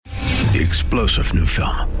The explosive new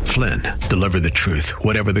film, Flynn, deliver the truth,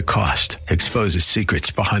 whatever the cost, exposes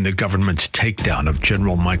secrets behind the government's takedown of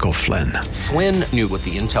General Michael Flynn. Flynn knew what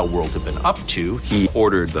the intel world had been up to. He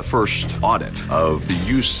ordered the first audit of the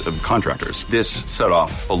use of contractors. This set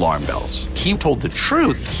off alarm bells. He told the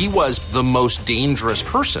truth. He was the most dangerous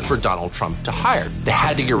person for Donald Trump to hire. They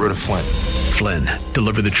had to get rid of Flynn. Flynn,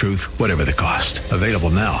 deliver the truth, whatever the cost. Available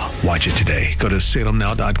now. Watch it today. Go to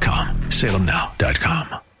salemnow.com.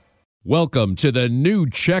 salemnow.com. Welcome to the new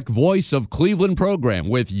Czech Voice of Cleveland program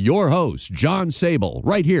with your host, John Sable,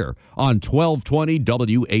 right here on 1220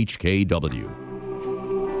 WHKW.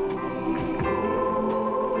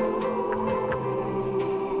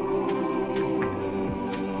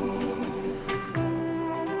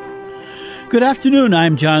 Good afternoon,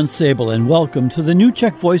 I'm John Sable, and welcome to the new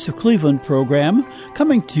Czech Voice of Cleveland program,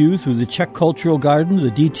 coming to you through the Czech Cultural Garden, the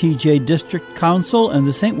DTJ District Council, and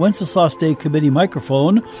the St. Wenceslas Day Committee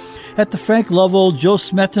microphone at the Frank Lovell, Joe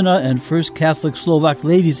Smetana, and First Catholic Slovak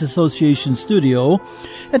Ladies Association studio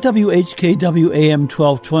at WHKW AM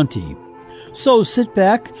 1220. So sit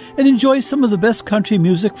back and enjoy some of the best country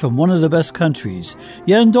music from one of the best countries,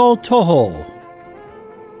 Yendol Toho.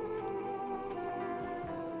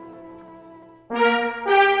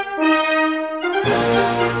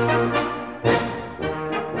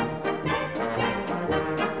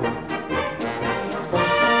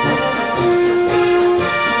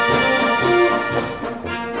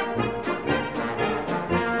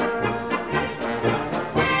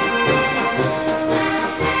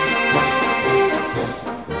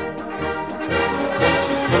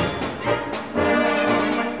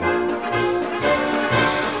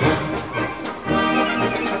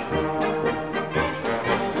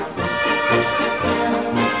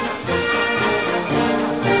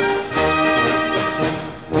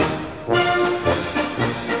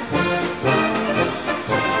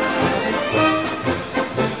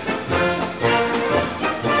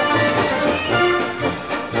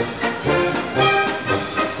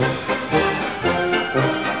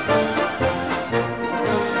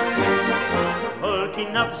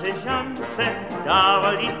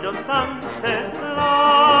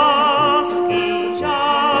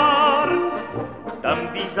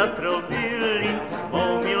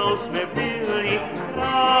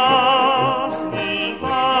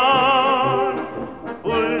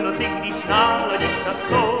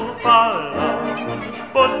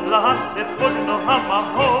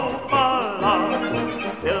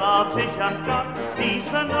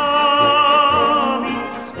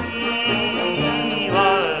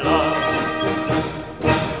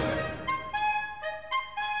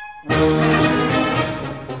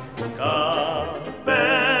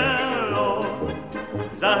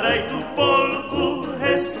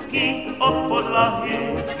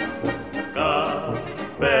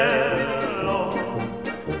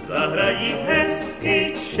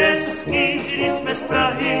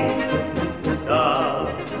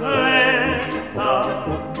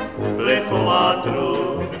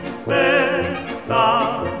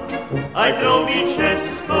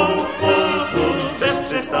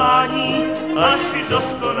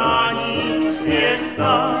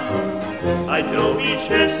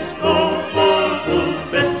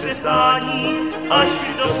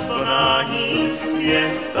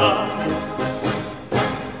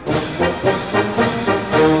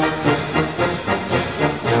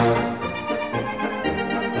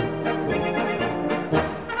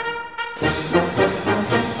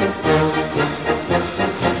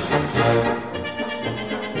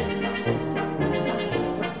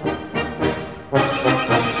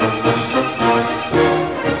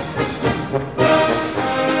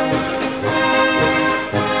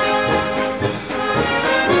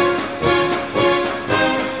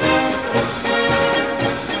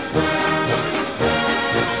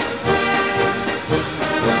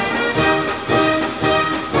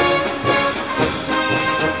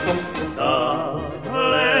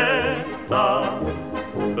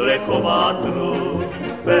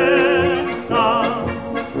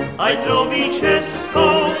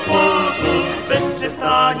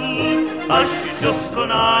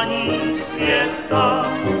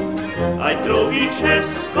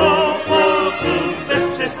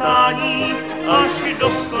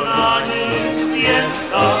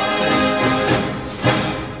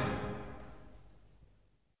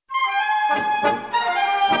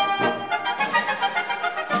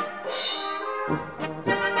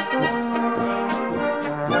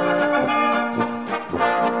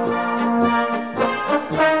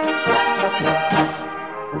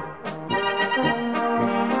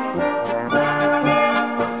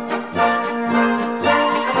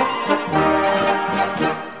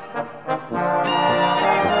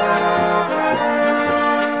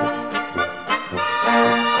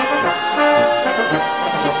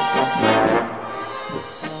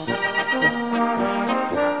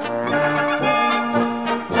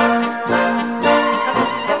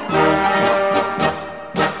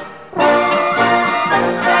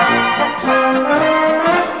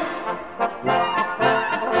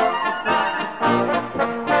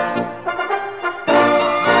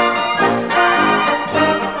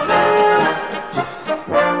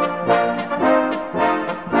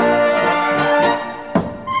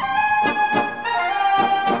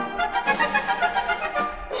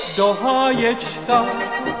 do háječka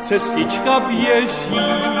cestička běží,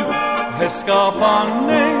 hezká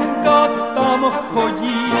panenka tam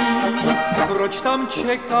chodí. Proč tam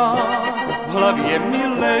čeká, v hlavě mi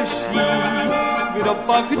leží, kdo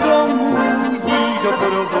pak domů jí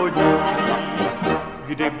doprovodí.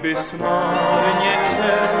 Kdybys márně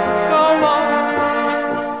čekala,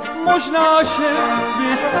 možná, že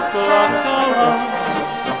bys plakala.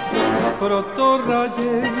 Proto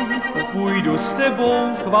raději půjdu s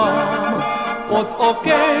tebou k vám, pod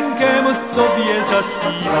okénkem tobě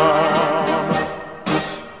zaspívám.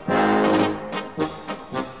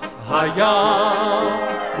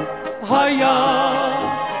 Haja,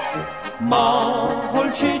 má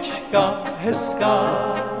holčička hezká.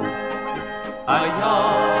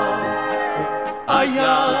 A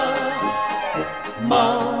já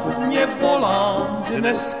mě volám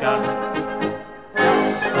dneska.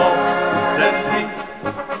 Otevři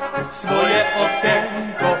svoje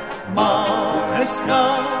okénko, má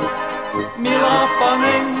hezká, milá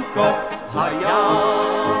panenko. Haja,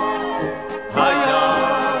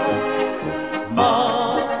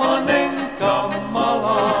 má panenka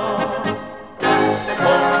malá.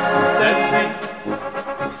 Otevři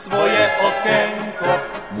svoje okénko,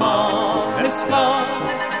 má hezká,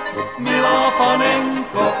 milá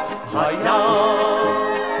panenko. Haja,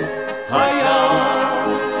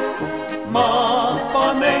 má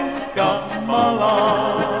panenka malá.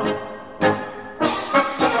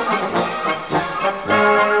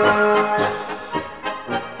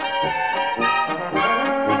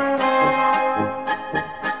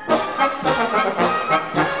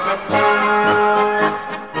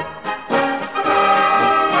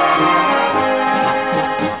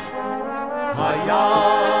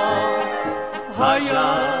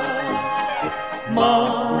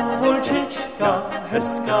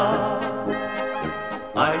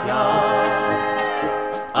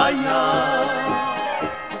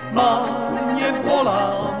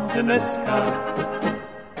 Dneska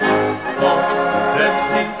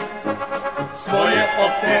otevři svoje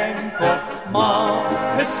okénko, má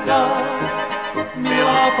hezká,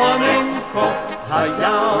 milá panenko.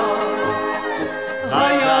 Haja,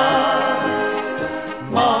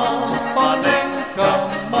 má panenka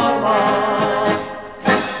malá.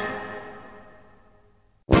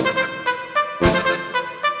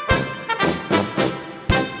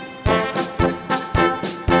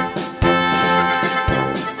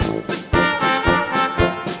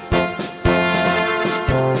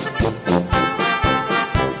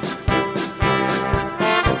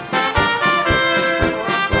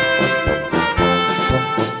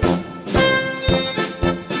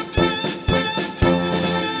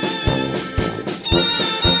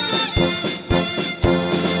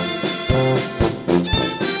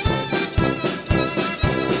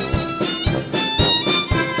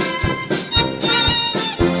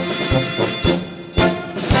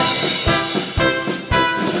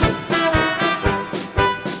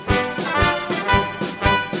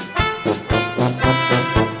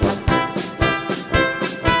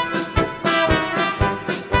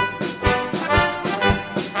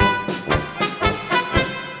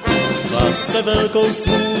 Velkou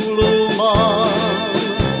smůlu mám,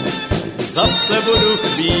 zase budu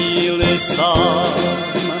chvíli sám.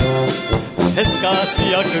 Hezká si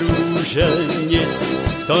jak růže, nic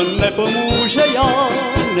to nepomůže, já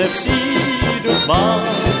nepřijdu k vám.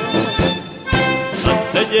 Ať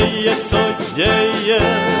se děje, co děje,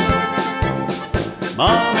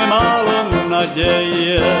 máme málo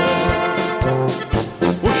naděje.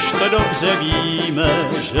 Už to dobře víme,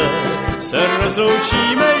 že se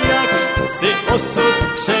rozloučíme, jak si osud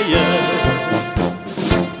přeje.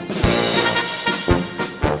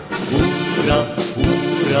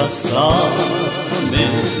 Fůra slámy,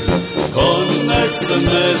 konec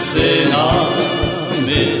mezi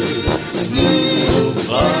námi, smůlu v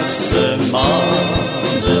lásce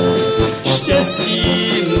máme,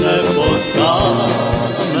 štěstí nepotkáme,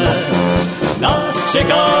 nás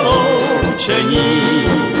čeká loučení,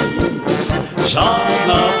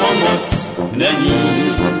 žádná pomoc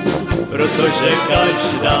není, protože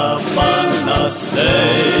každá panna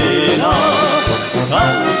stejná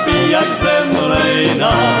slápí jak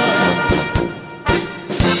zemlejná.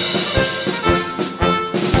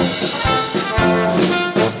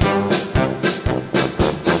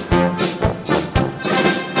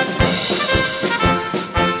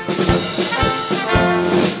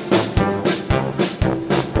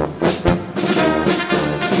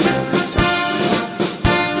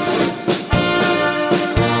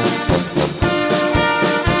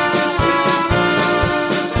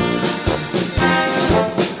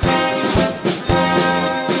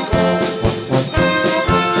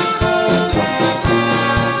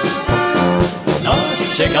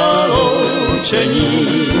 řešení.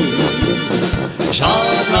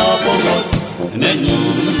 Žádná pomoc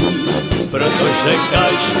není, protože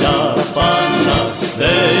každá panna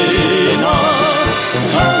stejná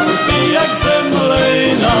stoupí jak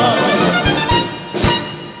zemlejná.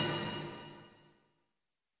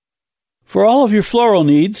 For all of your floral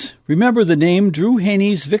needs, remember the name Drew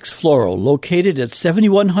Haney's Vicks Floral, located at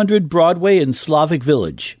 7100 Broadway in Slavic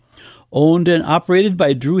Village. Owned and operated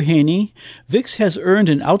by Drew Haney, Vicks has earned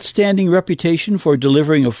an outstanding reputation for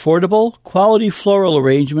delivering affordable, quality floral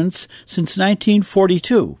arrangements since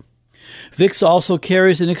 1942. Vicks also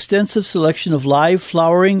carries an extensive selection of live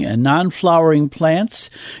flowering and non-flowering plants,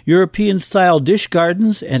 European-style dish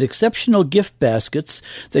gardens, and exceptional gift baskets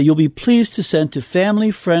that you'll be pleased to send to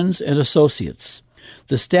family, friends, and associates.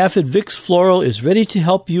 The staff at Vicks Floral is ready to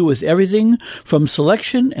help you with everything from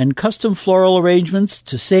selection and custom floral arrangements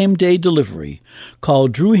to same-day delivery. Call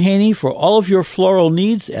Drew Haney for all of your floral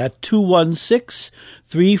needs at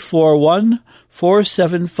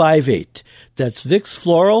 216-341-4758. That's Vicks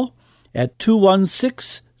Floral at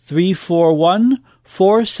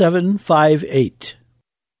 216-341-4758.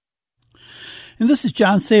 And this is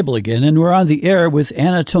John Sable again, and we're on the air with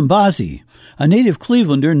Anna Tombazi, a native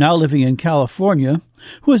Clevelander now living in California,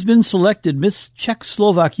 who has been selected Miss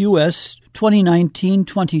Czechoslovak U.S.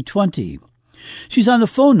 2019-2020. She's on the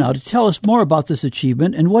phone now to tell us more about this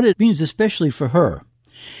achievement and what it means especially for her.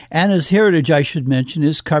 Anna's heritage, I should mention,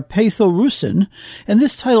 is Carpatho-Rusin, and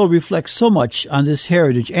this title reflects so much on this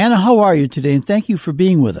heritage. Anna, how are you today, and thank you for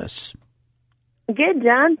being with us. Good,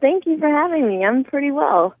 John. Thank you for having me. I'm pretty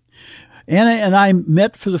well. Anna and I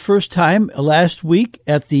met for the first time last week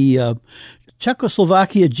at the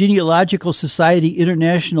Czechoslovakia Genealogical Society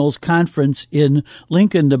International's conference in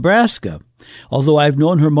Lincoln, Nebraska, although I've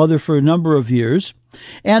known her mother for a number of years.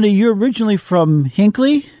 Anna, you're originally from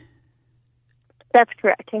Hinckley? That's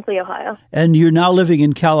correct, Hinckley, Ohio. And you're now living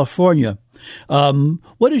in California.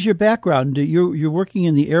 What is your background? You're working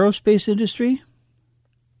in the aerospace industry?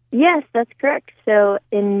 Yes, that's correct. So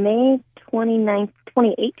in May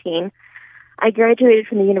 2018, I graduated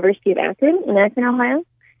from the University of Akron in Akron, Ohio,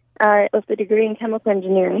 with a degree in chemical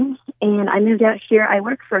engineering. And I moved out here. I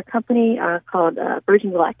work for a company called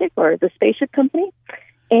Virgin Galactic, or the Spaceship Company.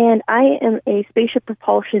 And I am a spaceship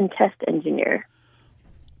propulsion test engineer.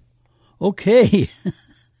 Okay.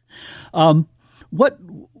 What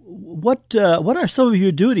are some of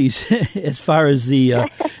your duties as far as the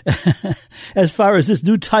as far as this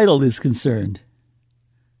new title is concerned?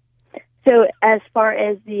 So, as far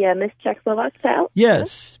as the Miss Czechoslovak title?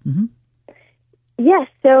 Yes. Mm-hmm. Yes.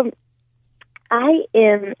 So, I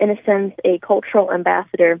am, in a sense, a cultural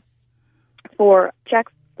ambassador for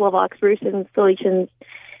Czechoslovaks, Russians, Silesians,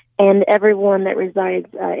 and everyone that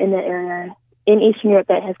resides in that area in Eastern Europe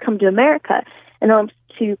that has come to America and hopes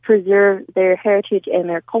to preserve their heritage and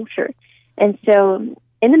their culture. And so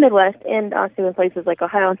in the Midwest and also in places like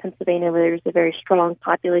Ohio and Pennsylvania where there's a very strong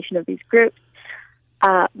population of these groups,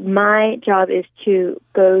 my job is to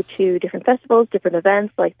go to different festivals, different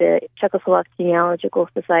events like the Czechoslovak Genealogical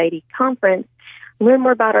Society Conference, learn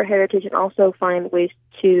more about our heritage, and also find ways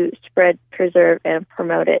to spread, preserve, and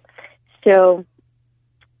promote it. So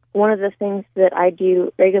one of the things that I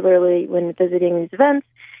do regularly when visiting these events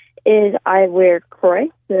is I wear kroy,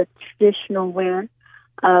 the traditional wear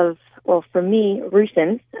of, well, for me,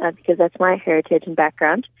 Rusins, because that's my heritage and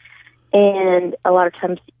background. And a lot of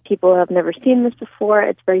times people have never seen this before.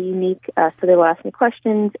 It's very unique, so they will ask me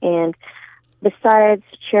questions. And besides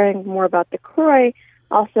sharing more about the kroy,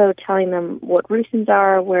 also telling them what Rusins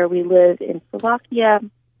are, where we live in Slovakia,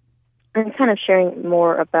 and kind of sharing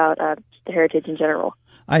more about the heritage in general.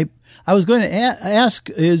 I was going to ask,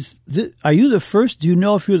 are you the first, do you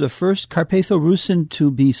know if you're the first Carpatho-Rusin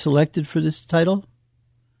to be selected for this title?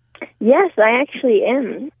 Yes, I actually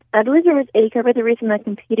am. I believe there was a Carpatho-Rusin that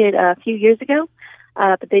competed a few years ago,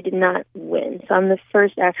 but they did not win. So I'm the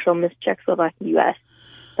first actual Miss Czechoslovakia U.S.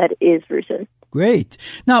 that is Rusin. Great.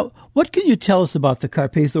 Now, what can you tell us about the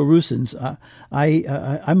Carpatho-Rusins?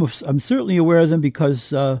 I'm certainly aware of them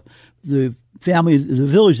because the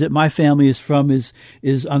village that my family is from is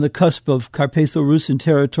on the cusp of Carpatho-Rusin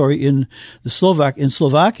territory in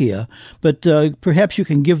Slovakia. But perhaps you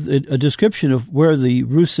can give a description of where the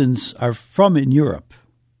Rusins are from in Europe.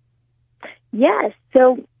 Yes.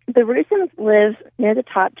 So the Rusins live near the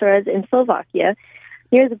Tatras in Slovakia,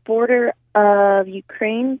 near the border of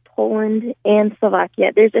Ukraine, Poland, and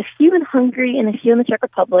Slovakia. There's a few in Hungary and a few in the Czech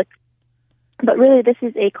Republic, but really this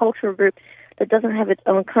is a cultural group that doesn't have its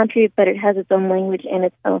own country, but it has its own language and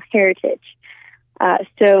its own heritage.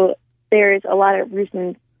 So there's a lot of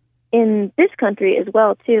Rusins in this country as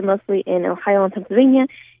well, too, mostly in Ohio and Pennsylvania,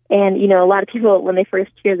 And, you know, a lot of people, when they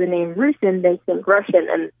first hear the name Rusin, they think Russian,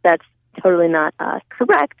 and that's totally not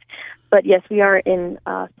correct. But yes, we are in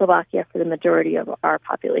Slovakia for the majority of our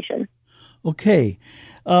population. Okay.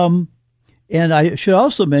 And I should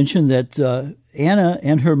also mention that Anna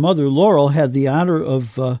and her mother, Laurel, had the honor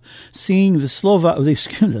of singing the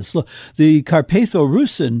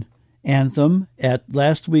Carpatho-Rusin anthem at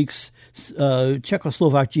last week's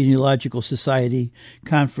Czechoslovak Genealogical Society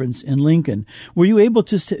conference in Lincoln. Were you able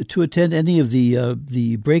to attend any of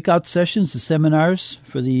the breakout sessions, the seminars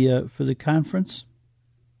for the conference?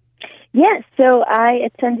 Yes, so I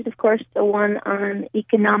attended, of course, the one on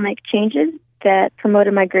economic changes that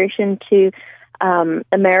promoted migration to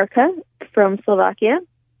America from Slovakia.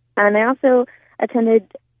 And I also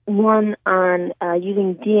attended one on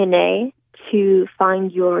using DNA to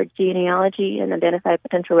find your genealogy and identify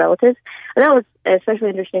potential relatives. And that was especially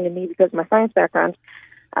interesting to me because of my science background.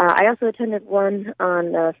 I also attended one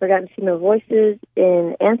on forgotten female voices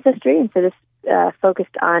in ancestry, and so this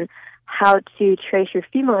focused on how to trace your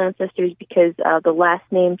female ancestors because the last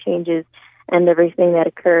name changes and everything that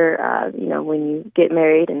occur, when you get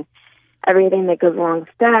married and everything that goes along with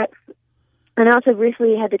that. And I also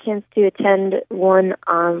briefly had the chance to attend one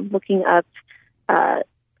on looking up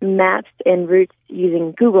maps and routes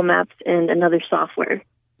using Google Maps and another software.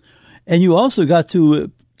 And you also got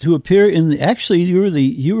to appear in actually you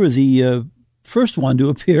were the first one to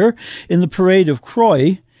appear in the Parade of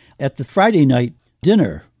Croy at the Friday night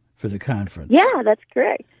dinner for the conference. Yeah, that's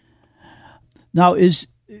correct. Now, is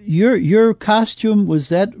your costume, was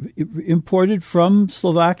that imported from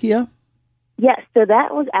Slovakia? Yes, so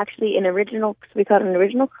that was actually an original, we call it an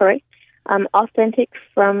original Croy, authentic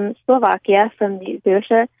from Slovakia, from the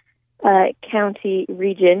Zosha County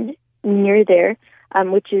region near there,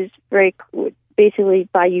 which is very basically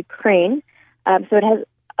by Ukraine. So it has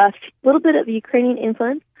a little bit of Ukrainian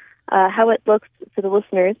influence. How it looks for the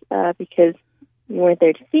listeners, because you weren't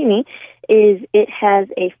there to see me, is it has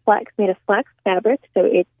a flax made of flax fabric, so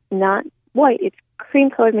it's not white, it's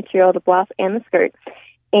cream-colored material, the blouse and the skirt,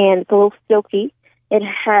 and it's a little silky.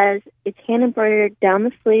 It's hand-embroidered down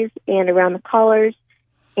the sleeves and around the collars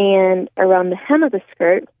and around the hem of the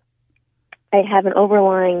skirt. I have an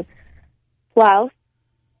overlying vest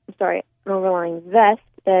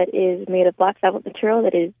that is made of black velvet material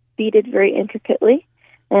that is beaded very intricately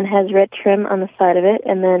and has red trim on the side of it.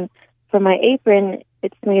 And then for my apron,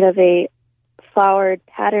 it's made of a flowered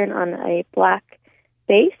pattern on a black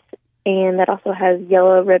base, and that also has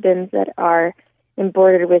yellow ribbons that are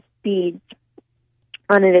embroidered with beads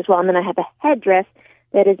on it as well. And then I have a headdress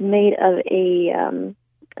that is made of a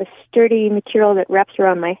sturdy material that wraps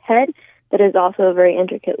around my head that is also very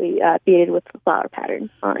intricately beaded with the flower pattern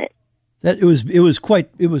on it. That it was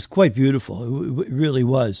quite beautiful. It really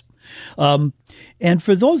was. And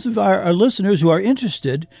for those of our listeners who are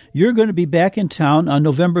interested, you're going to be back in town on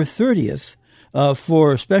November 30th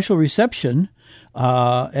for a special reception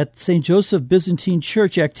at St. Joseph Byzantine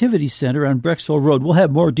Church Activity Center on Brecksville Road. We'll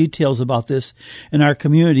have more details about this in our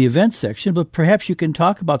community events section, but perhaps you can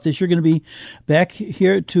talk about this. You're going to be back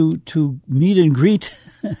here to meet and greet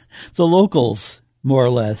the locals, more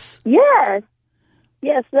or less.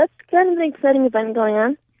 Yes, that's kind of an exciting event going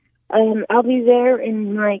on. I'll be there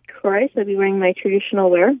in my Croy, so I'll be wearing my traditional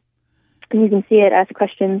wear. And you can see it, ask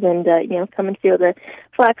questions, and come and feel the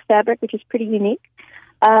flax fabric, which is pretty unique.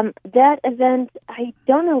 That event, I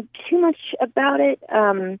don't know too much about it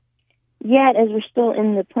yet, as we're still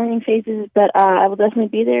in the planning phases, but I will definitely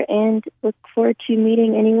be there and look forward to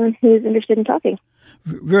meeting anyone who is interested in talking.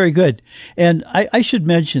 Very good. And I should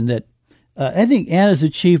mention that I think Anna's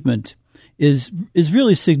achievement is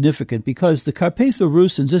really significant because the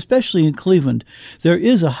Carpatho-Rusins, especially in Cleveland, there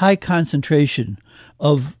is a high concentration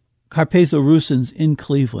of Carpatho-Rusins in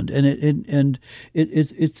Cleveland, and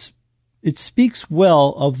it speaks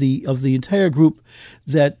well of the entire group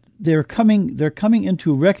that they're coming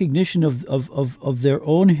into recognition of their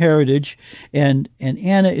own heritage, and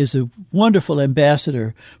Anna is a wonderful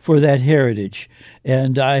ambassador for that heritage.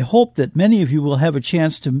 And I hope that many of you will have a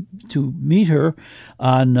chance to meet her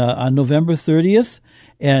on November 30th.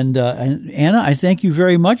 And Anna, I thank you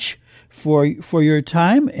very much for your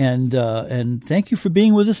time, and thank you for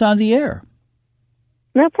being with us on the air.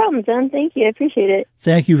 No problem, John. Thank you. I appreciate it.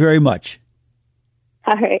 Thank you very much.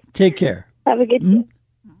 All right. Take care. Have a good day.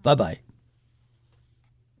 Bye-bye.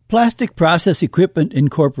 Plastic Process Equipment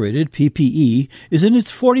Incorporated, PPE, is in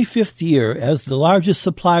its 45th year as the largest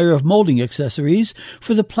supplier of molding accessories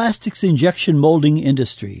for the plastics injection molding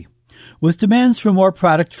industry. With demands for more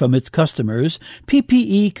product from its customers,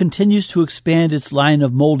 PPE continues to expand its line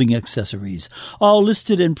of molding accessories, all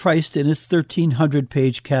listed and priced in its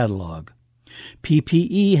 1,300-page catalog.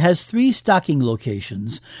 PPE has 3 stocking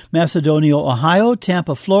locations: Macedonia, Ohio,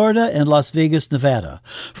 Tampa, Florida, and Las Vegas, Nevada.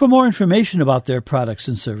 For more information about their products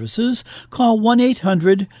and services, call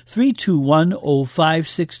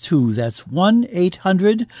 1-800-321-0562. That's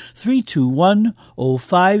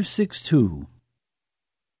 1-800-321-0562.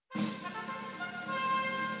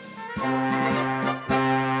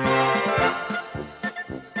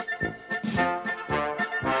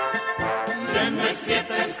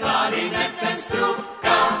 Klarinetem,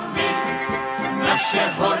 strubkami, naše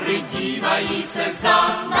hory dívají se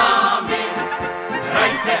za námi.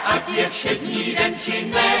 Hrajte, ať je všední den či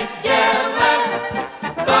neděle,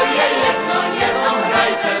 to je jedno, jenom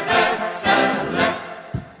hrajte vesele.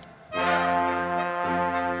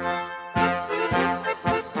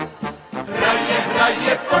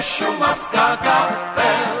 Hraje pošumavská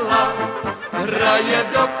kapela, hraje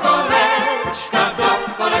do kolečka,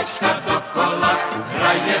 dokola,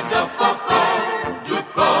 hraje do pochodu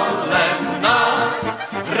kolem nás,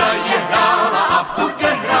 hrála a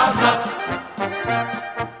bude hrát zas.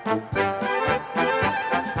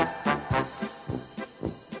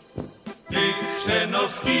 Ty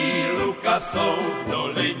Křenovský luka jsou v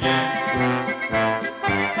dolině,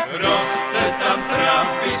 roste tam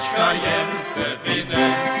travička, jen se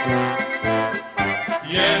vine,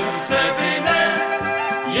 jen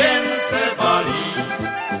se balí,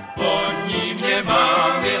 po ní mě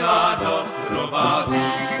má milá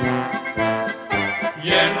doprovází.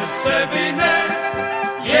 Jen se vine,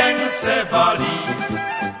 jen se balí,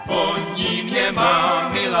 po ní mě má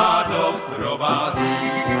milá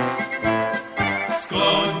doprovází.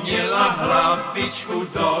 Sklonila hlavičku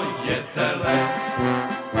do jetele,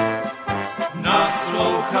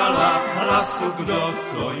 naslouchala hlasu, kdo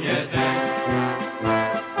to jede.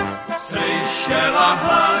 Slyšela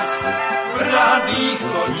hlas braných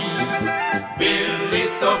koní, byli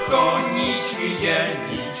to koníčky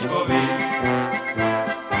Jeníčkovi.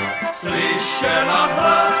 Slyšela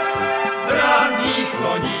hlas braných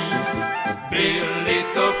koní, byli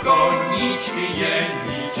to koníčky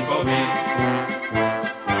Jeníčkovi.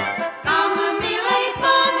 Kam, milej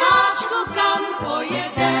panáčku, kam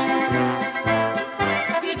pojedem,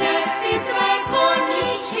 kde ty tvé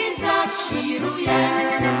koníčky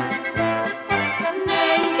začírujem.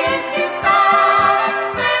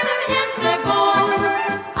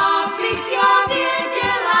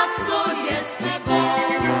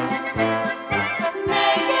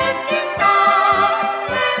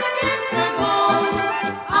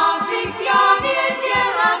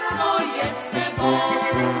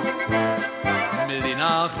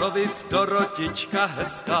 Dorotička,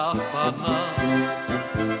 hezká pana,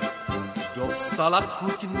 dostala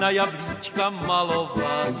chuť na jablíčka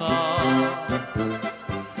malovaná.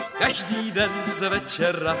 Každý den z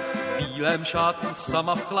večera v bílém šátku,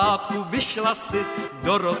 sama v chládku, vyšla si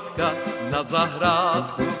Dorotka na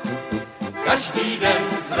zahrádku. Každý den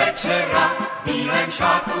z večera v bílém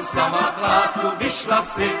šátku, sama v chládku, vyšla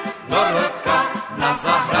si Dorotka na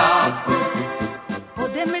zahrádku.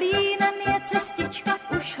 Pode mlýnem je cestička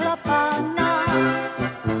už chlapána,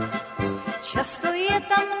 často je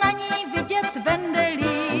tam na ní vidět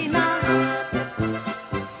vendelína.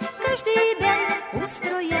 Každý den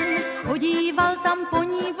ustrojen, chodíval tam po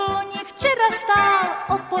ní v loni, včera stál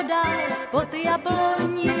opodál pod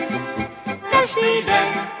jabloní. Každý den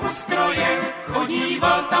ustrojen,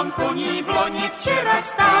 chodíval tam po ní v loni, včera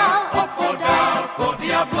stál opodál pod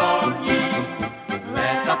jabloní.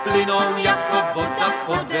 Léta plynou jako voda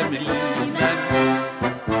pode mlýnem,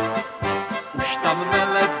 už tam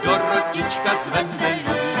mele Dorotička s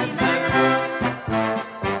vendelínem.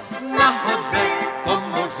 Nahoře po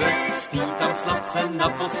moře spí tam sladce na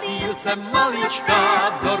postýlce maličká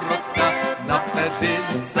Dorotka na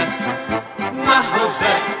peřince.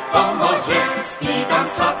 Nahoře po moře spí tam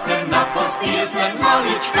sladce na postýlce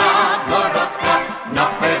maličká Dorotka na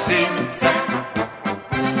peřince.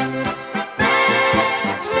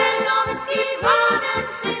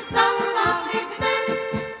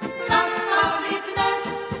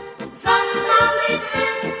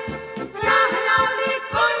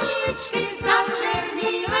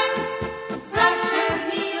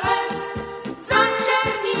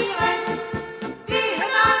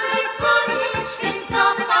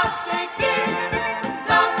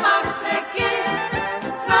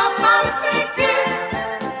 Za paseky.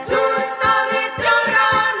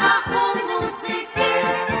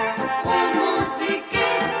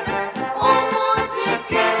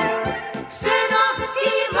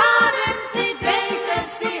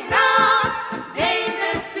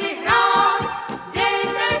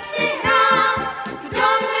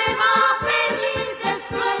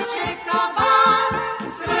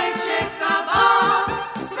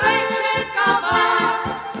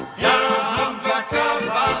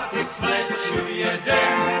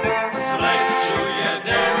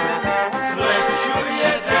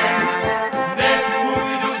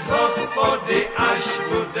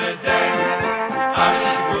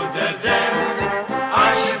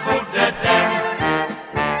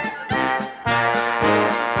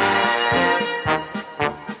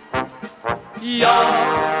 Já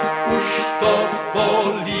už to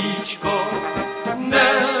políčko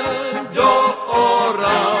nedoorám,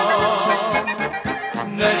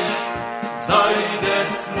 než zajde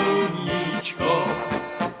sluníčko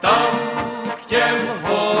tam k těm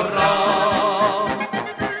horám.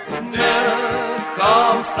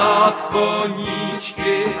 Nechám stát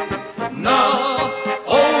koníčky na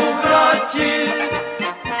ouvrati,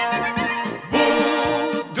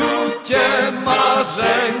 budu tě,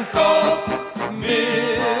 Mařenko,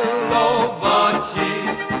 milovati.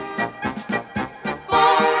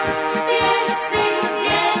 Pospěš si,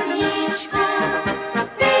 Jeníčku,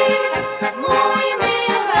 ty můj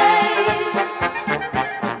milej,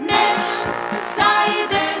 než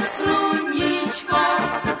zajde sluníčko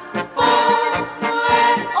podle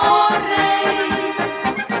orej.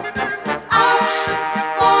 Až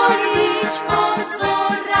políčko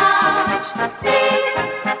zoráš, chci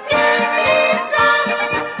tě mít zas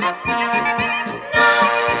na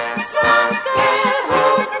sladké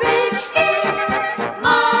hubičky,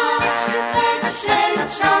 máš večer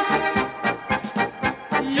čas.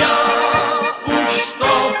 Já už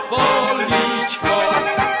to políčko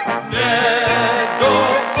nedoorám.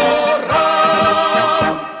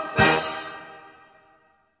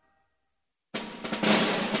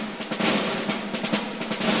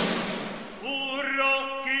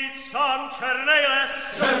 Urokycan černej les,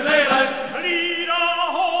 hlídá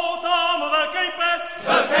ho tam velký pes,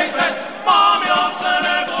 mámila se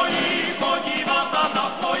nebojí, chodíva tam na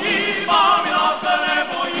chojí, mámila se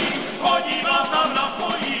nebojí, chodíva tam na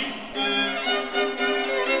chojí.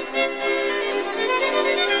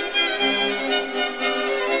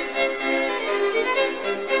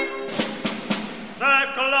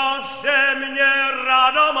 Řekla, že mě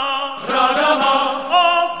ráda má,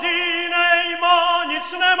 a z jinej má nic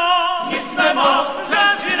nemá, že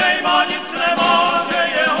z jinej má nic nemá, že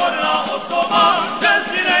je hodná osoba, že z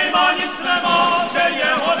jinej má nic nemá, že je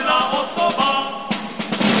hodná osoba.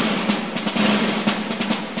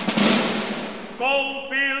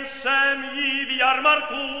 Koupil jsem jí v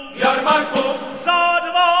jarmarku, za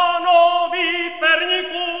 2 nový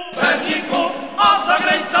perníku, a za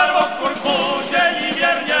grejcar okurku, že jí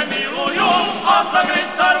věrně miluju, a za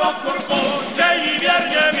grejcar okurku, že jí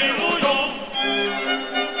věrně miluju.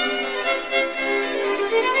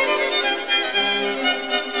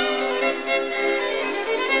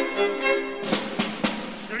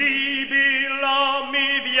 Slíbila mi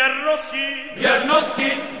věrnosti,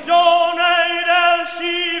 do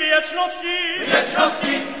nejdelší věčnosti,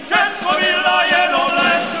 všecko byla jenom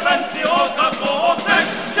lež, ven si holka koho chceš,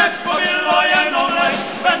 všecko byla jenom lež,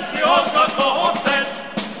 ven si holka koho chceš.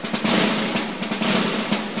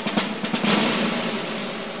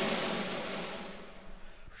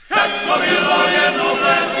 Všecko byla jenom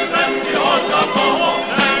lež, ven si holka koho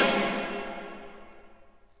chceš.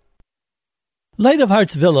 Light of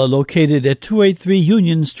Hearts Villa, located at 283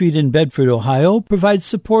 Union Street in Bedford, Ohio, provides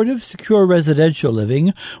supportive, secure residential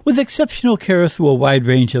living with exceptional care through a wide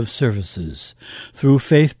range of services. Through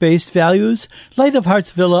faith-based values, Light of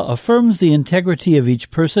Hearts Villa affirms the integrity of each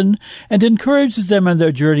person and encourages them on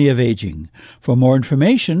their journey of aging. For more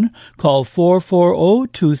information, call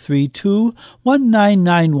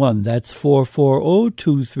 440-232-1991. That's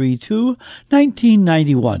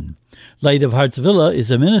 440-232-1991. Light of Hearts Villa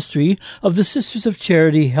is a ministry of the Sisters of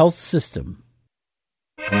Charity Health System.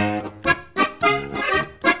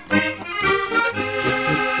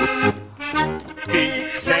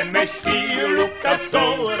 Píšeme sílu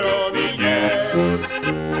Kasourovině,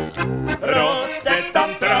 roste tam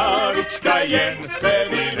trávička, jen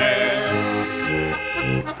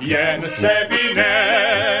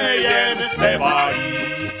se válí,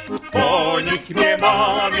 po nich mě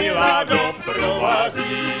má milá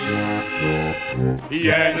doprovazí.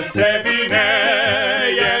 Jen se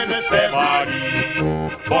válí,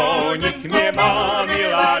 po nich mě má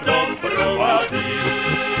milá doprovazí.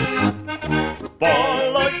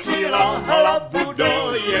 Položila hlavu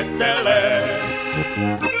do jetele,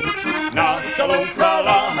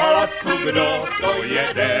 naslouchala hlasu, kdo to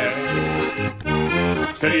jede.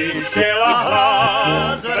 Slyšela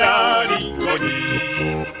hlas vráných koní,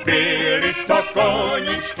 byly to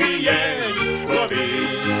koničky Jeníčkovi.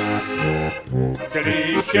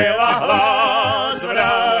 Slyšela hlas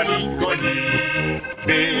vráných koní,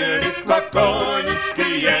 byly to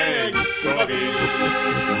koničky Jeníčkovi.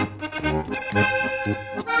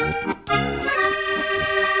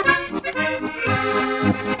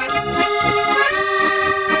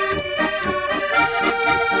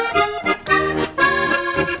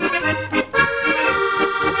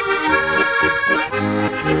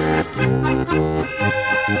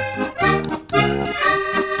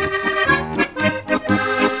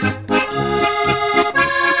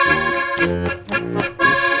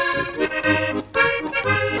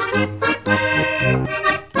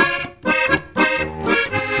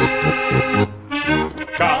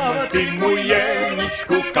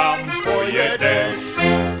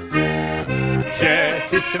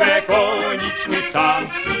 si své koničky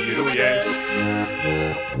sám síruje.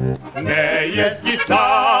 Nejezdí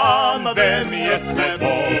sám, vem je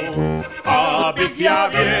sebou, abych já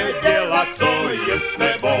věděla, co je s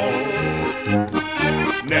tebou.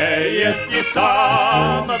 Nejezdí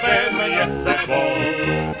sám, vem je sebou,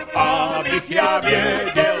 abych já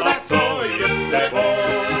věděla, co je s tebou.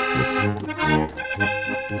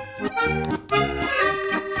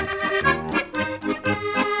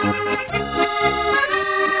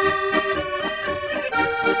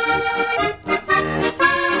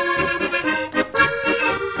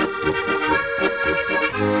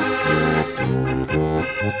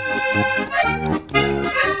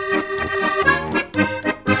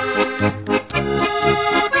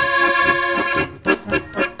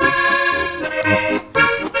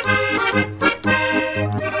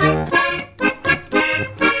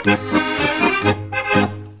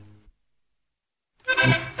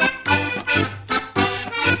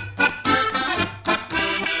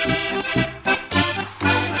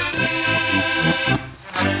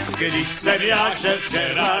 Když jsem já šel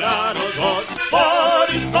včera ráno z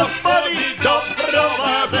hospody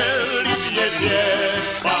doprovázeli mě dvě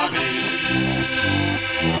pany.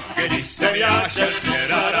 Když jsem já šel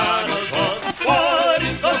včera ráno z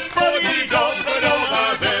hospody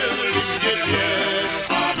doprovázeli mě dvě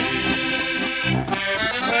pany.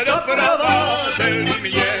 Doprovázeli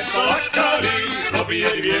mě, plakali obě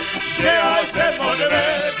dvě, že já jsem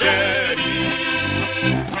odvedený.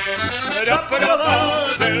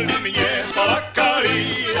 Doprovázeli mě,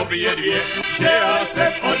 plakali obě dvě, že já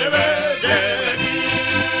jsem odvedený.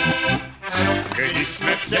 Když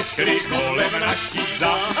jsme přešli kolem naší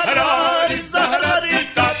zahrady,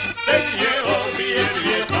 tak se mě obě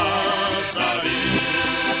dvě tázali.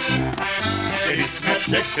 Když jsme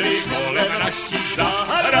přešli kolem naší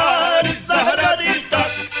zahrady,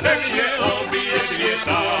 tak se mě obě dvě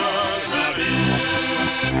tázali.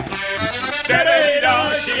 Kterej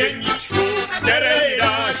dáš jeničku, kterej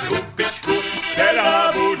dáš hubičku,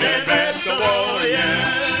 která budeme tvoje.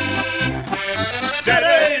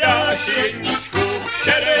 Kterej dáš jeničku,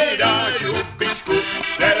 kterej dáš hubičku,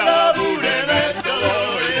 která budeme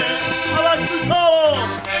tvoje. Ale tu solo!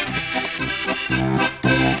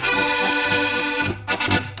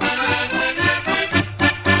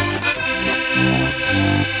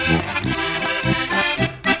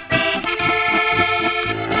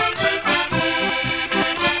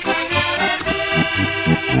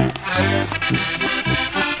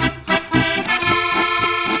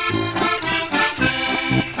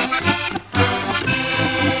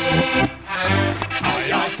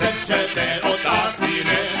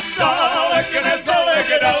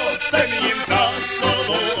 Dal jsem jim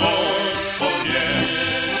takovou odpověď.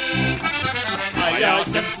 A já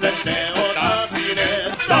jsem se té otázky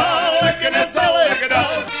nezalek,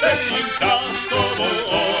 dal jsem jim takovou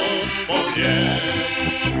odpověď.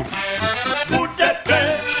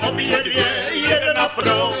 Budete obě dvě, jedna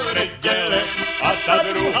pro neděle a ta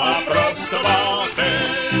druhá pro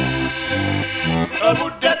svátek.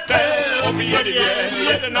 Budete obě dvě,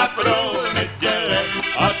 jedna pro neděle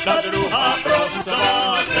a ta druhá pro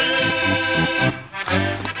svátek.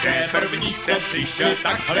 Té první jsem přišel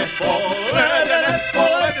takhle poledne,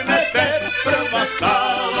 teprva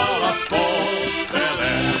stávala z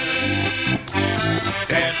postele.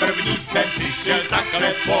 Té první jsem přišel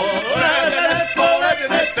takhle poledne,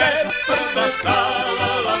 teprva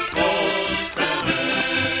stávala z postele.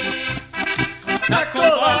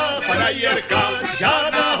 Taková frajerka,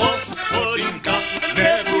 žádná hospodinka,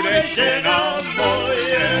 nebude žena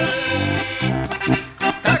moje.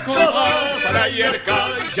 Taková frajerka,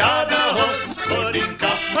 žádná hospodinka,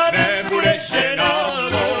 nebude žena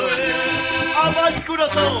moje. A Vašku do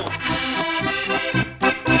toho!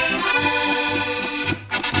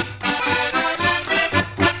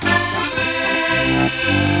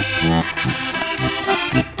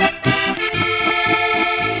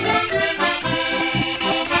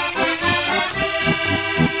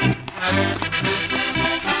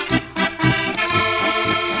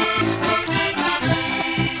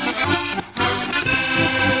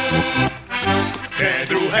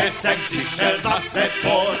 Jsem přišel zase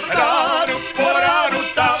po ránu,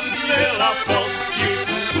 tam měla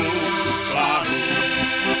postihu skládu.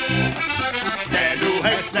 Té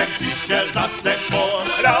druhé jsem přišel zase po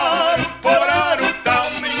ránu, tam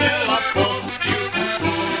měla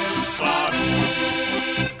postihu skládu.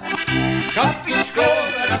 Kafičko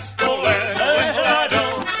na stole, lehla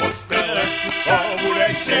do postele, to bude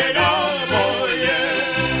žena moje.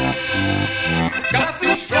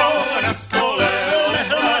 Kafičko na stole,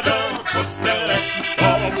 lehla do postele,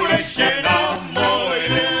 to bude žena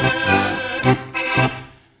moje.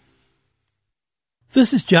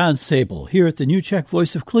 This is John Sable. Here at the New Czech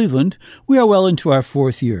Voice of Cleveland, we are well into our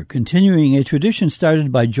fourth year, continuing a tradition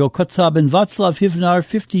started by Joe Kutzab and Václav Hivnar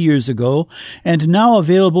 50 years ago, and now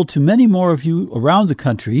available to many more of you around the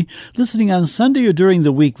country, listening on Sunday or during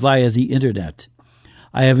the week via the Internet.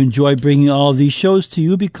 I have enjoyed bringing all of these shows to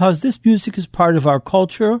you because this music is part of our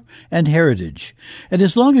culture and heritage, and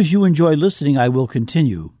as long as you enjoy listening, I will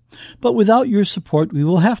continue. But without your support, we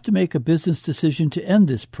will have to make a business decision to end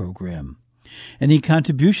this program. Any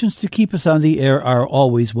contributions to keep us on the air are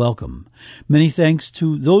always welcome. Many thanks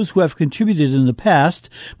to those who have contributed in the past,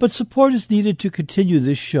 but support is needed to continue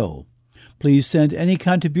this show. Please send any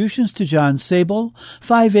contributions to John Sable,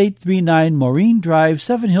 5839 Maureen Drive,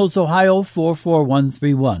 Seven Hills, Ohio,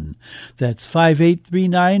 44131. That's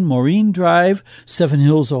 5839 Maureen Drive, Seven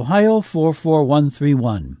Hills, Ohio,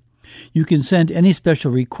 44131. You can send any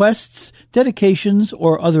special requests, dedications,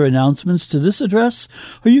 or other announcements to this address,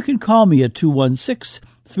 or you can call me at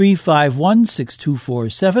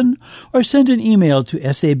 216-351-6247, or send an email to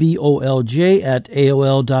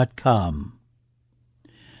sabolj@aol.com.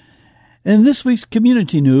 And in this week's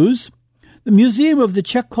community news, the Museum of the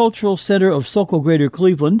Czech Cultural Center of Sokol Greater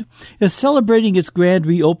Cleveland is celebrating its grand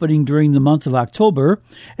reopening during the month of October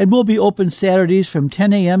and will be open Saturdays from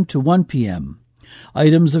 10 a.m. to 1 p.m.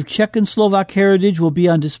 Items of Czech and Slovak heritage will be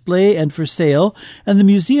on display and for sale, and the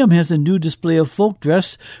museum has a new display of folk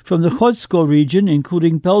dress from the Chodsko region,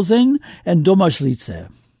 including Pelzeň and Domažlice.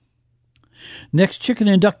 Next chicken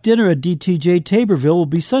and duck dinner at DTJ Taborville will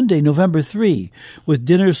be Sunday, November 3, with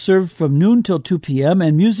dinners served from noon till 2 p.m.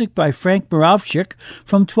 and music by Frank Moravchik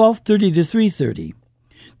from 12:30 to 3:30.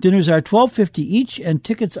 Dinners are $12.50 each, and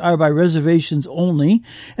tickets are by reservations only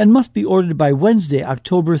and must be ordered by Wednesday,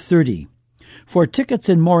 October 30. For tickets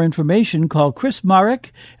and more information, call Chris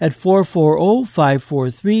Marek at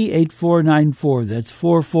 440-543-8494. That's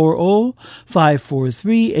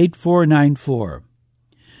 440-543-8494.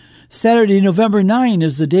 Saturday, November 9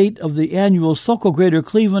 is the date of the annual Sokol Greater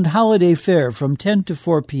Cleveland Holiday Fair from 10 to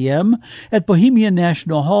 4 p.m. at Bohemian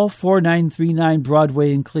National Hall, 4939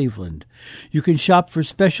 Broadway in Cleveland. You can shop for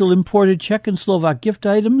special imported Czech and Slovak gift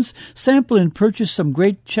items, sample and purchase some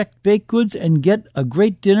great Czech baked goods, and get a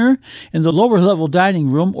great dinner in the lower-level dining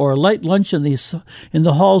room or a light lunch in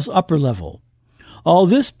the hall's upper level. All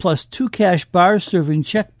this plus 2 cash bars serving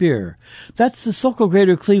Czech beer. That's the Sokol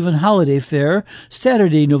Greater Cleveland Holiday Fair,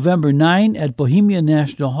 Saturday, November 9 at Bohemian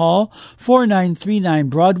National Hall, 4939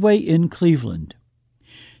 Broadway in Cleveland.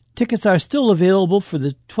 Tickets are still available for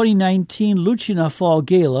the 2019 Lucina Fall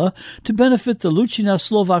Gala to benefit the Lucina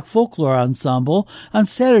Slovak Folklore Ensemble on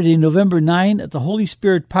Saturday, November 9 at the Holy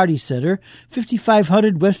Spirit Party Center,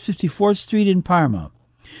 5500 West 54th Street in Parma.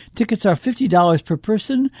 Tickets are $50 per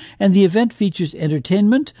person, and the event features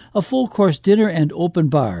entertainment, a full-course dinner, and open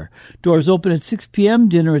bar. Doors open at 6 p.m.,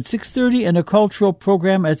 dinner at 6:30, and a cultural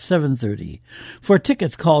program at 7:30. For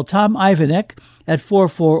tickets, call Tom Ivanek at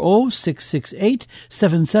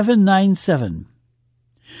 440-668-7797.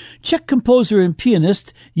 Czech composer and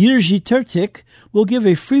pianist Jiří Tertik will give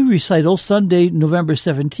a free recital Sunday, November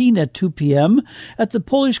 17 at 2 p.m. at the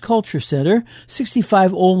Polish Culture Center,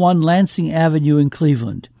 6501 Lansing Avenue in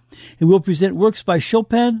Cleveland. He will present works by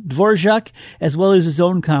Chopin, Dvorak, as well as his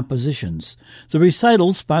own compositions. The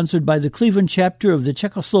recital, sponsored by the Cleveland chapter of the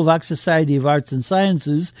Czechoslovak Society of Arts and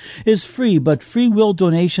Sciences, is free, but free will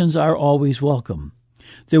donations are always welcome.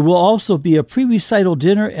 There will also be a pre-recital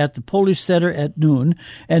dinner at the Polish Center at noon,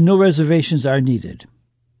 and no reservations are needed.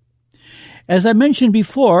 As I mentioned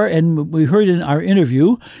before, and we heard in our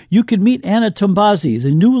interview, you can meet Anna Tombazi,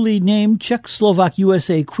 the newly named Czech-Slovak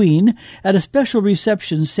USA Queen, at a special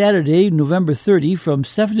reception Saturday, November 30 from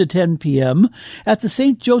 7 to 10 p.m. at the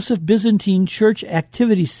St. Joseph Byzantine Church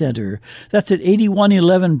Activity Center. That's at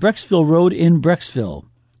 8111 Brecksville Road in Brecksville.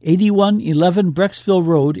 8111 Brecksville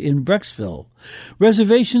Road in Brecksville.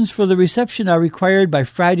 Reservations for the reception are required by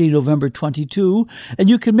Friday, November 22, and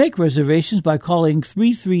you can make reservations by calling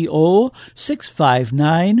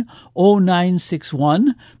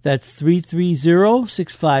 330-659-0961. That's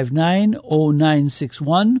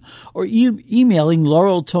 330-659-0961, or emailing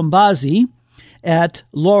Laurel Tombazi at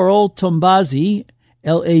laureltombazi,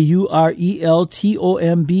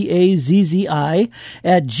 LaurelTombazzi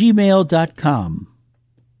at gmail.com.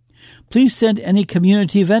 Please send any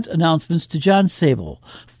community event announcements to John Sable,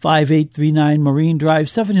 5839 Marine Drive,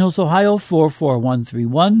 Seven Hills, Ohio,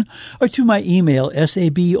 44131, or to my email,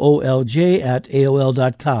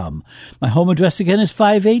 sabolj@aol.com. My home address again is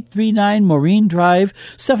 5839 Marine Drive,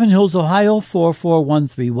 Seven Hills, Ohio,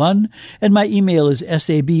 44131, and my email is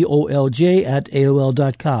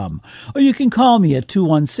sabolj@aol.com. Or you can call me at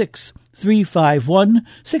 216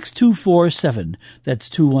 216-351-6247. That's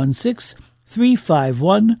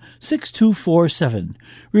 216-351-6247.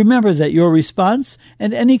 Remember that your response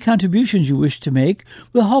and any contributions you wish to make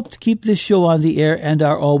will help to keep this show on the air and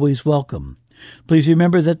are always welcome. Please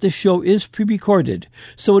remember that this show is pre-recorded,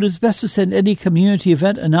 so it is best to send any community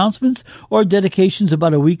event announcements or dedications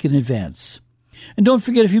about a week in advance. And don't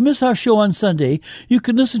forget, if you miss our show on Sunday, you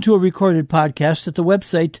can listen to a recorded podcast at the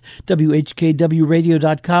website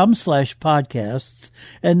whkwradio.com/podcasts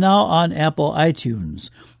and now on Apple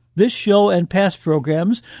iTunes. This show and past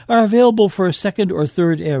programs are available for a second or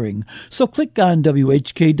third airing, so click on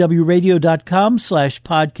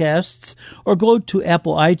whkwradio.com/podcasts or go to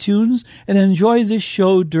Apple iTunes and enjoy this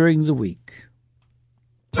show during the week.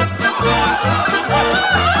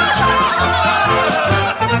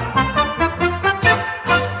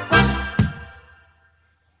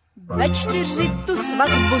 Ve 4 tu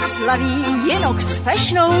svatbu slaví jenoch s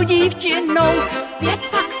fešnou dívčinou. V 5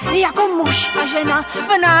 pak jako muž a žena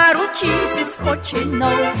v náručí si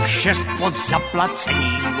spočinou. V 6 pod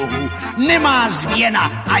zaplacení dluhů nemá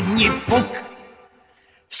zvěna ani fuk.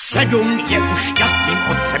 V 7 je už šťastným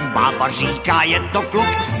otcem, bába říká, je to kluk.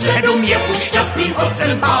 V 7 je už šťastným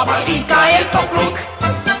otcem, bába říká, je to kluk.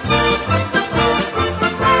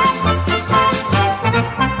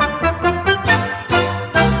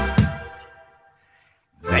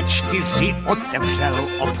 Ve 4 otevřel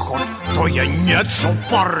obchod, to je něco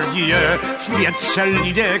pardie. V 5 se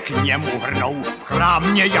lidé k němu hrnou, v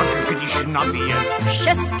krámě jak když nabije. V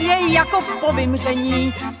 6 je jako po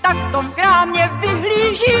vymření, tak to v krámě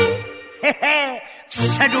vyhlíží. Hehe, v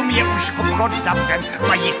 7 je už obchod zavřen,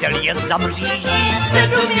 majitel je za mříží. V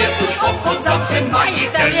 7 je už obchod zavřen,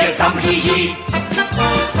 majitel je za mříží.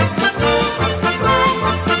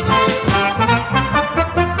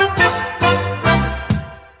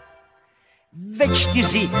 Ve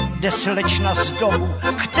 4 jde slečna z domu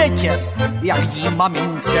k tetě, jak jí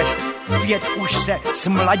mamince. V 5 už se s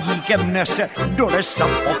mladíkem nese do lesa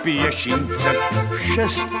po pěšince. V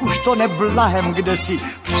 6 už to neblahem kdesi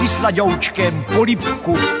při sladoučkém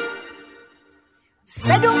polibku. V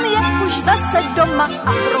 7 je už zase doma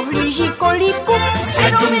a prohlíží kolíbku. V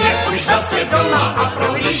 7 je už zase doma a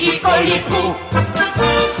prohlíží kolíbku.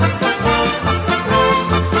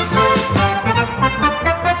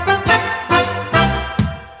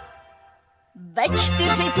 Ve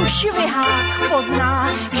 4 tu švihák pozná,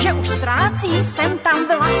 že už ztrácí sem tam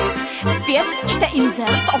vlas. V 5 čte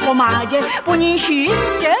insert o pomádě, po níž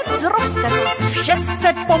jistě vzroste zas. V 6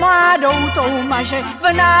 se pomádou tou maže,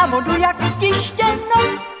 v návodu jak tištěno.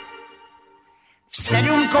 V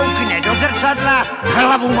 7 koukne do zrcadla,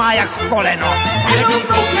 hlavu má jak koleno. V 7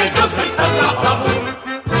 koukne do zrcadla, hlavu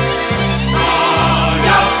má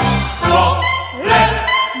jak koleno.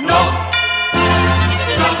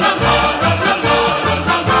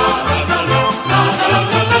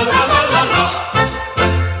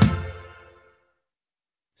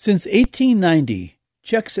 Since 1890,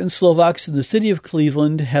 Czechs and Slovaks in the city of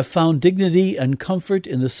Cleveland have found dignity and comfort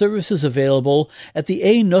in the services available at the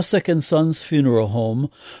A. Nosek & Sons Funeral Home,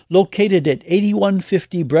 located at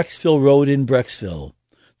 8150 Brecksville Road in Brecksville.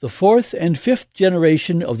 The 4th and 5th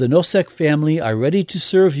generation of the Nosek family are ready to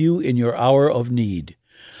serve you in your hour of need.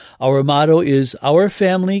 Our motto is Our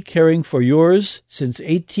Family Caring for Yours since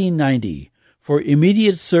 1890. For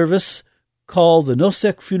immediate service, call the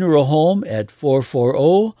Nosek Funeral Home at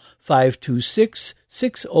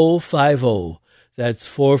 440-526-6050. That's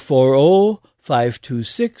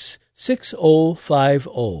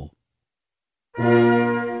 440-526-6050.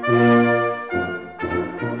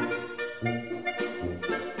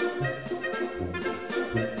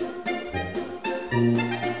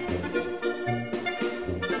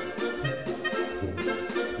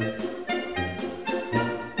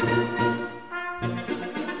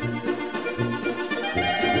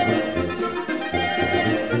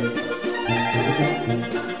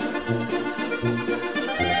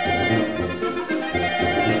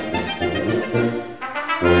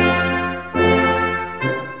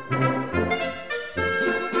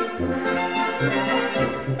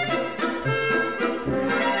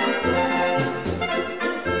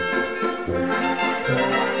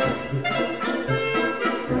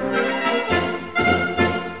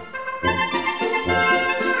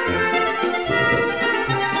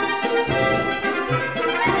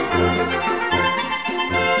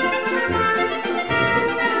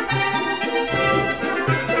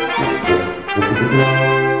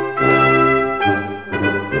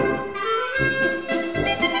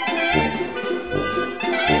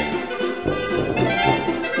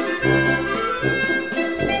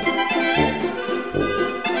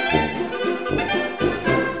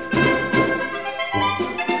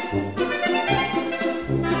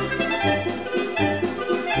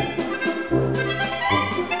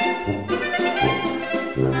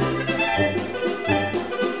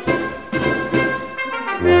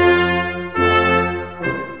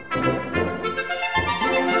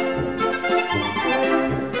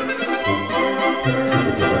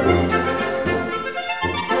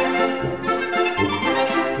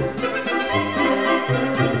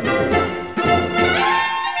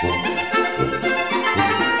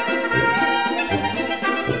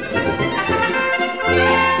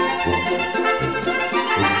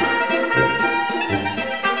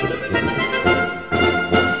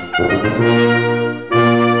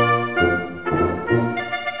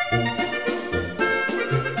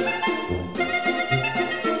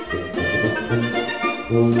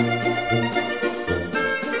 For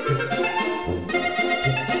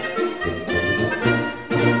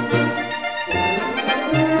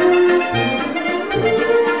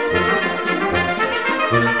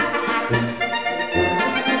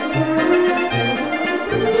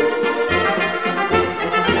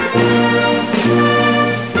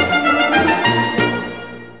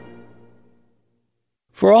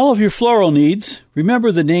all of your floral needs,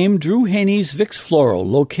 remember the name Drew Haney's Vicks Floral,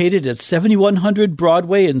 located at 7100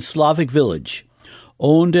 Broadway in Slavic Village.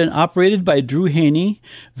 Owned and operated by Drew Haney,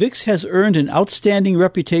 Vicks has earned an outstanding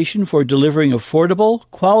reputation for delivering affordable,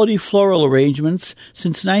 quality floral arrangements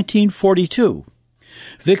since 1942.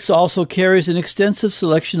 Vicks also carries an extensive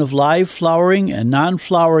selection of live flowering and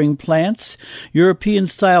non-flowering plants,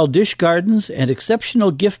 European-style dish gardens, and exceptional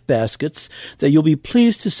gift baskets that you'll be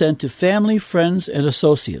pleased to send to family, friends, and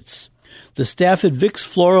associates. The staff at Vicks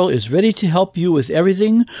Floral is ready to help you with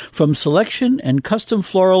everything from selection and custom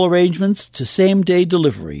floral arrangements to same-day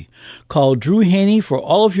delivery. Call Drew Haney for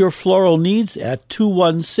all of your floral needs at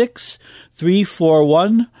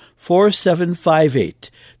 216-341-4758.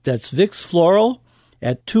 That's Vicks Floral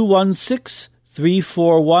at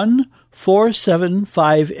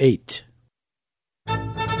 216-341-4758.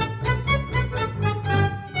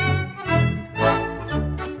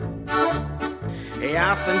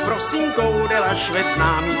 Já jsem prosím koudel a švec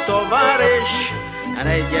známý tovariš.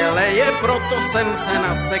 Neděle je, proto jsem se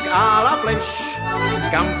nasek ála pleš.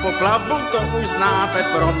 Kam poplavu, to už znáte,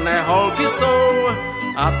 pro mne holky jsou.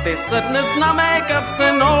 A ty se dnes na mé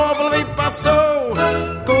kapse nobl vypasou.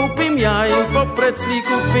 Koupím já jim po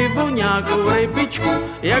preclíku pivu nějakou rybičku.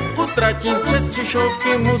 Jak utratím přes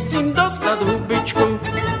Třešovky, musím dostat hubičku.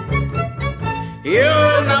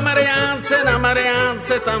 Jo, na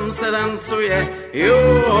Mariánce, tam se tancuje.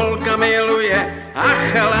 Jo, holka miluje,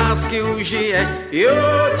 ach, lásky užije. Jo,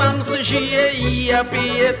 tam se žije, jí a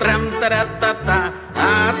pije, tram taratata.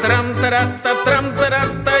 A tram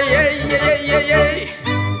tarata, jej, jej, jej, jej.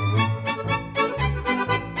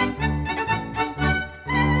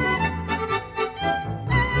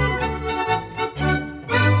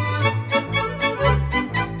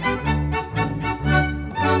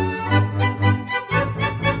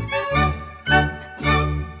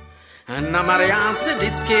 Na Mariánce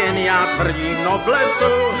vždycky jen já tvrdím noblesu.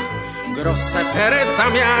 Kdo se pere,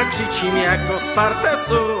 tam já křičím jako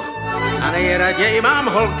Spartesu. A nejraději mám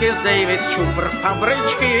holky z David Čupr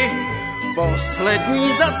fabričky.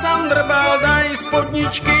 Poslední za Candrbal daj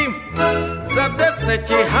spodničky. Za 10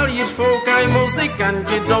 halíř foukaj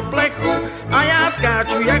muzikanti do plechu. A já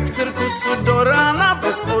skáču jak v cirkusu do rána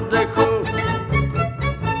bez oddechu.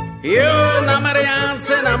 Jo, na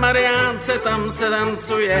Mariánce, tam se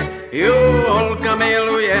tancuje. Jo, holka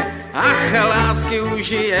miluje, ach, lásky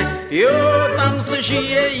užije. Jo, tam se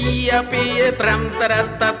žije, jí a pije, tram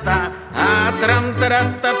taratata. A tram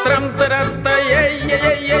tarata, jej, jej,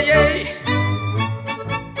 jej, jej, jej.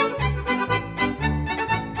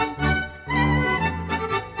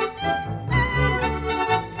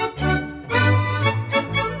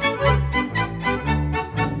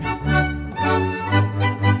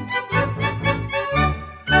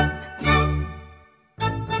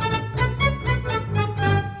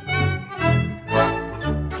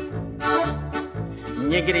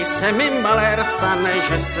 Někdy se mi malér stane,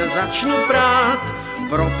 že se začnu prát.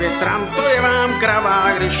 Pro Pětram to je vám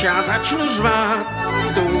kravá, když já začnu řvát.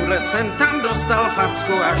 Tuhle jsem tam dostal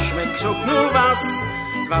facku, až mi křupnul vás.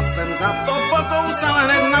 Dva jsem za to pokousal,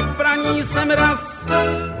 hned na praní jsem raz.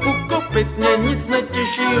 Ukopit mě nic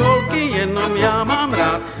netěší, holky, jenom já mám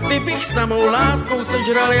rád. Ty bych samou láskou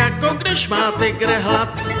sežral, jako když má tygr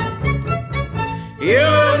hlad.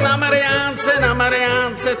 Jo, na Mariánce,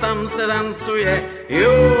 tam se tancuje.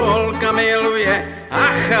 Jo, holka miluje,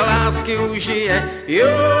 ach, lásky užije. Jo,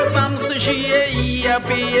 tam se žije, jí a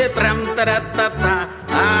pije, tram taratata.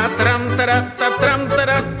 A tram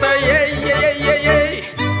tarata, jej, jej, jej, jej.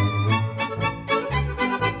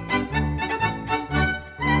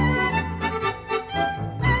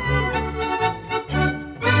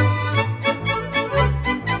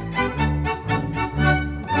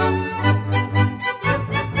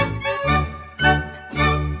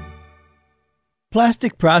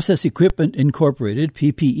 Plastic Process Equipment Incorporated,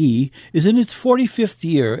 PPE, is in its 45th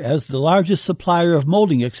year as the largest supplier of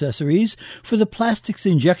molding accessories for the plastics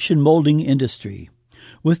injection molding industry.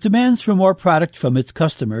 With demands for more product from its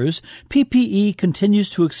customers, PPE continues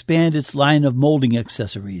to expand its line of molding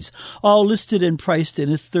accessories, all listed and priced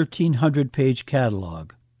in its 1,300-page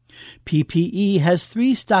catalog. PPE has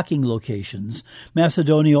 3 stocking locations: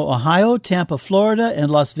 Macedonia, Ohio, Tampa, Florida, and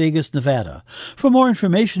Las Vegas, Nevada. For more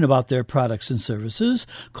information about their products and services,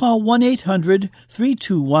 call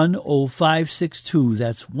 1-800-321-0562.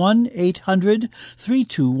 That's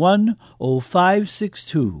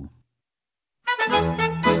 1-800-321-0562.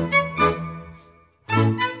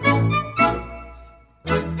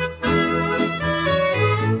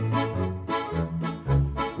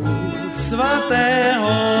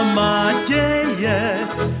 Svatého Matěje,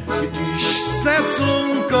 když se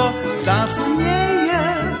slunko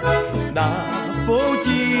zasměje, na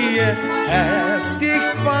pouti je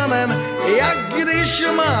hezkých panen, jak když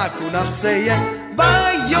máku naseje.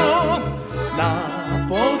 Bajo, na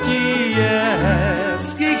pouti je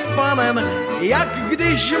hezkých panen, jak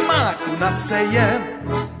když máku naseje.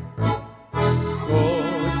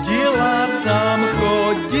 Chodila tam,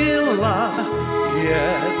 chodila,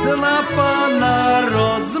 jedna pana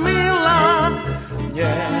rozmilá,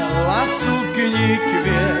 měla sukni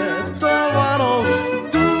květovanou,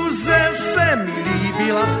 tuze se mi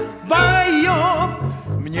líbila. Bajo,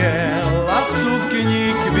 měla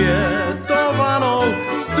sukni květovanou,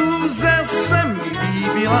 tuze se mi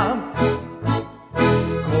líbila.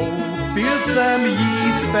 Koupil jsem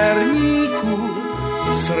jí z perníku,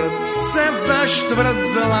 srdce za 4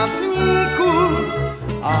 zlatníku,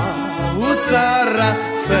 a husara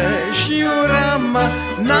se šňurama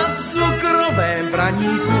na cukrovém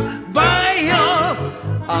braníku. Bajo,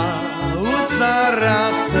 a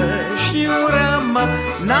husara se šňurama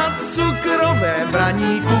na cukrovém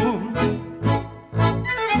braníku.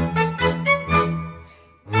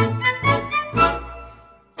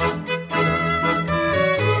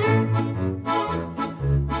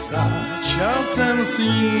 Začal jsem s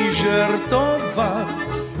ní žertovat,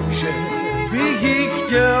 že bych ji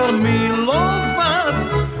chtěl milovat,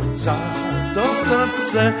 za to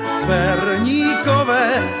srdce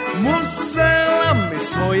perníkové musela mi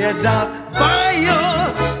svoje dát.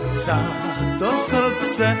 Bajo, za to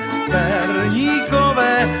srdce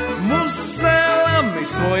perníkové musela mi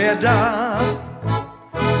svoje dát.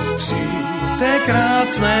 Při té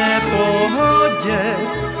krásné pohodě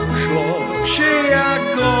šlo vše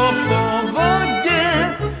jako po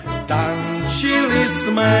vodě, tančili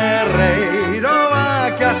jsme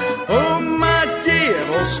rejdováka o Matěje v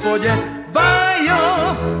hospodě.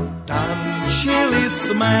 Bajo, tančili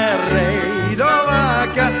jsme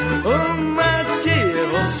rejdováka o Matěje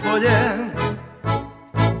v hospodě.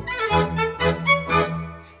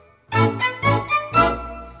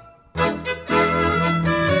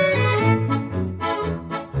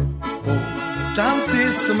 Po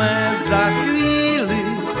tanci jsme za chvíli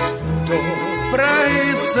do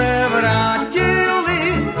Prahy se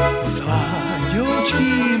vrátili s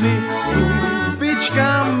hladoučkými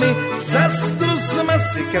hubičkami, cestu jsme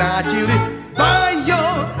si krátili.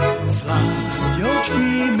 Bajo, s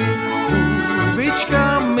hladoučkými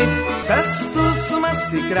hubičkami, cestu jsme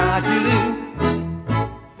si krátili.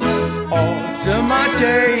 Od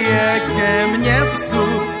Matěje ke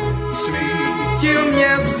městu svítil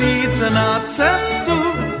měsíc na cestu,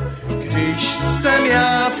 když jsem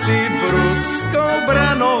já si pruskou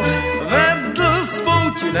branou vedl z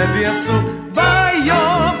pouti nevěstu.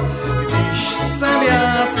 Bajo, když jsem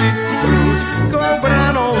já si pruskou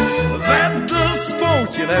branou vedl z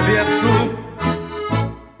pouti nevěstu.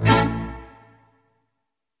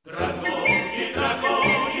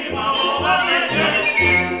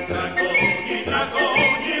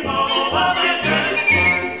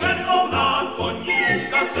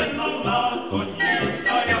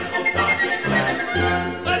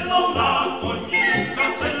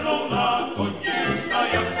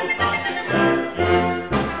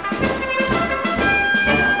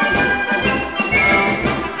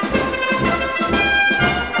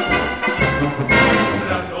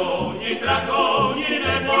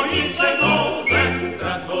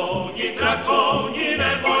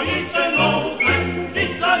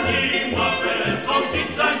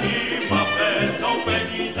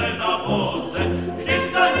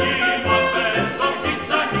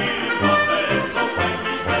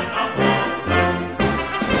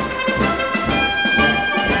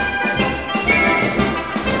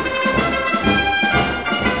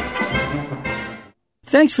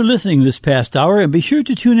 Thanks for listening this past hour, and be sure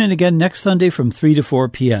to tune in again next Sunday from 3 to 4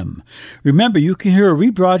 p.m. Remember, you can hear a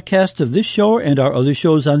rebroadcast of this show and our other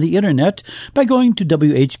shows on the Internet by going to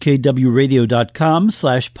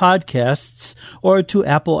whkwradio.com/podcasts or to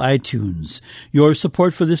Apple iTunes. Your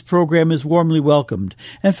support for this program is warmly welcomed.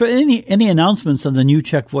 And for any announcements on the new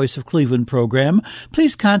Czech Voice of Cleveland program,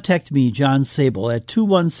 please contact me, John Sable, at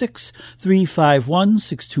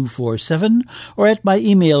 216-351-6247 or at my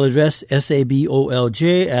email address,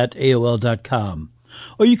 sabolj@aol.com.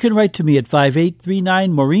 Or you can write to me at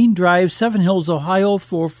 5839 Maureen Drive, Seven Hills, Ohio,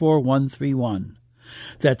 44131.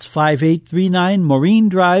 That's 5839 Maureen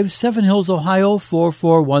Drive, Seven Hills, Ohio,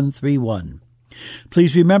 44131.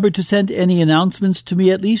 Please remember to send any announcements to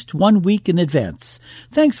me at least 1 week in advance.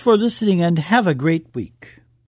 Thanks for listening and have a great week.